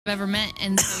I've ever met,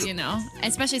 and so, you know,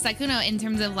 especially Sakuno in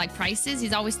terms of like prices,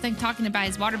 he's always talking about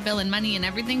his water bill and money and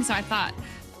everything. So I thought,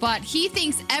 but he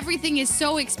thinks everything is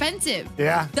so expensive.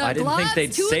 Yeah, I didn't think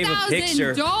they'd save a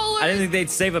picture. I didn't think they'd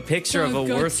save a picture of a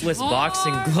worthless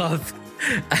boxing glove.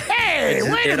 Hey,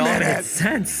 wait a minute. It all made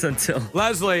sense until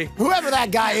Leslie. Whoever that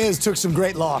guy is took some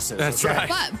great losses. That's right.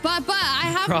 But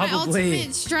I have my ultimate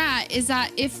strat is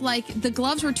that if like the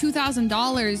gloves were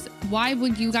 $2,000, why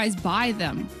would you guys buy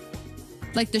them?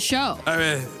 Like the show.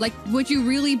 Like, would you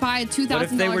really buy a $2,000 What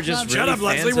if they were just Shut up,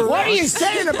 Leslie. What are you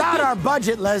saying about our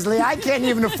budget, Leslie? I can't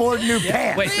even afford new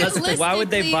pants. Wait, Leslie, why would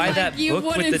they buy that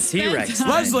book with the T-Rex?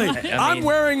 Leslie, I'm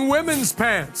wearing women's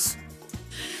pants.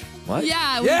 What?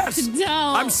 Yeah, yes. we can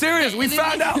tell. I'm serious. We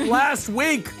found out last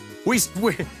week. We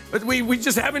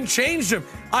just haven't changed them.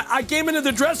 I came into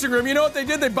the dressing room. You know what they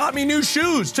did? They bought me new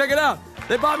shoes. Check it out.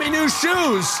 They bought me new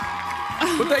shoes.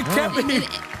 But they kept me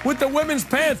with the women's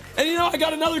pants. And you know, I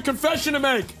got another confession to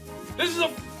make. This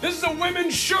is a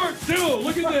women's shirt too.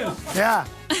 Look at this. Yeah.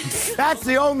 That's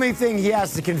the only thing he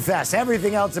has to confess.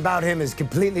 Everything else about him is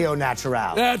completely au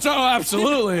naturel. That's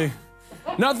absolutely.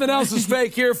 Nothing else is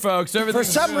fake here, folks. For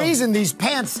some reason, these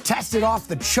pants tested off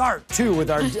the chart too with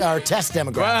our test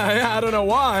demographic. Well, yeah, I don't know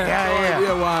why. Yeah, I have no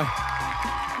idea why.